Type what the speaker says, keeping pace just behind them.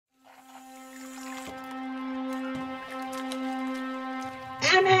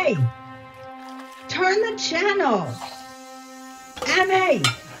Emmie! Turn the channel! Emmie!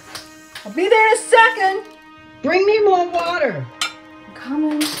 I'll be there in a second. Bring me more water. I'm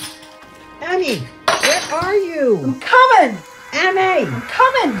coming. Emmie, where are you? I'm coming. Emmie! I'm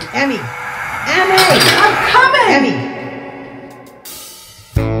coming. Emmie! Emmie! I'm coming. Emmie!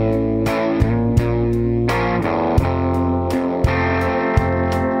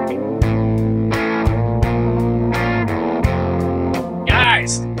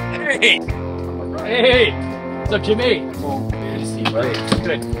 Hey! Hey! What's up, Jimmy? Good to see you, buddy.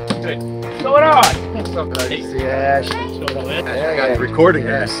 Good. What's going on? What's up, buddy? Yeah, I got you recording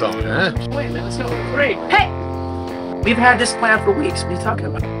this song, huh? Wait, man, let's go. Great. Hey! We've had this plan for weeks. What are you talking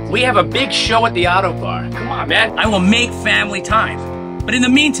about? We have a big show at the auto bar. Come on, man. I will make family time. But in the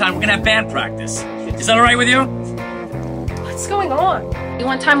meantime, we're gonna have band practice. Is that all right with you? What's going on? You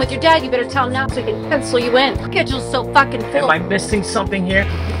want time with your dad? You better tell him now so he can pencil you in. Schedule's so fucking full. Am I missing something here?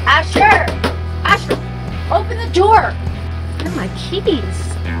 Asher! Asher! Open the door! Where are my keys?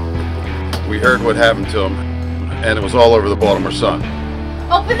 We heard what happened to him, and it was all over the Baltimore Sun.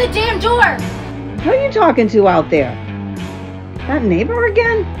 Open the damn door! Who are you talking to out there? That neighbor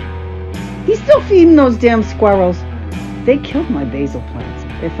again? He's still feeding those damn squirrels. They killed my basil plants.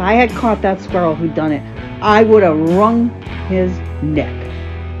 If I had caught that squirrel who'd done it, I would have wrung his neck.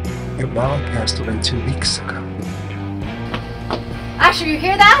 Your mom passed away 2 weeks ago. Asher, you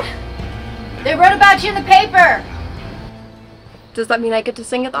hear that? They wrote about you in the paper! Does that mean I get to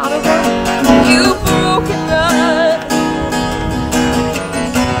sing at the auto bar? You broke it.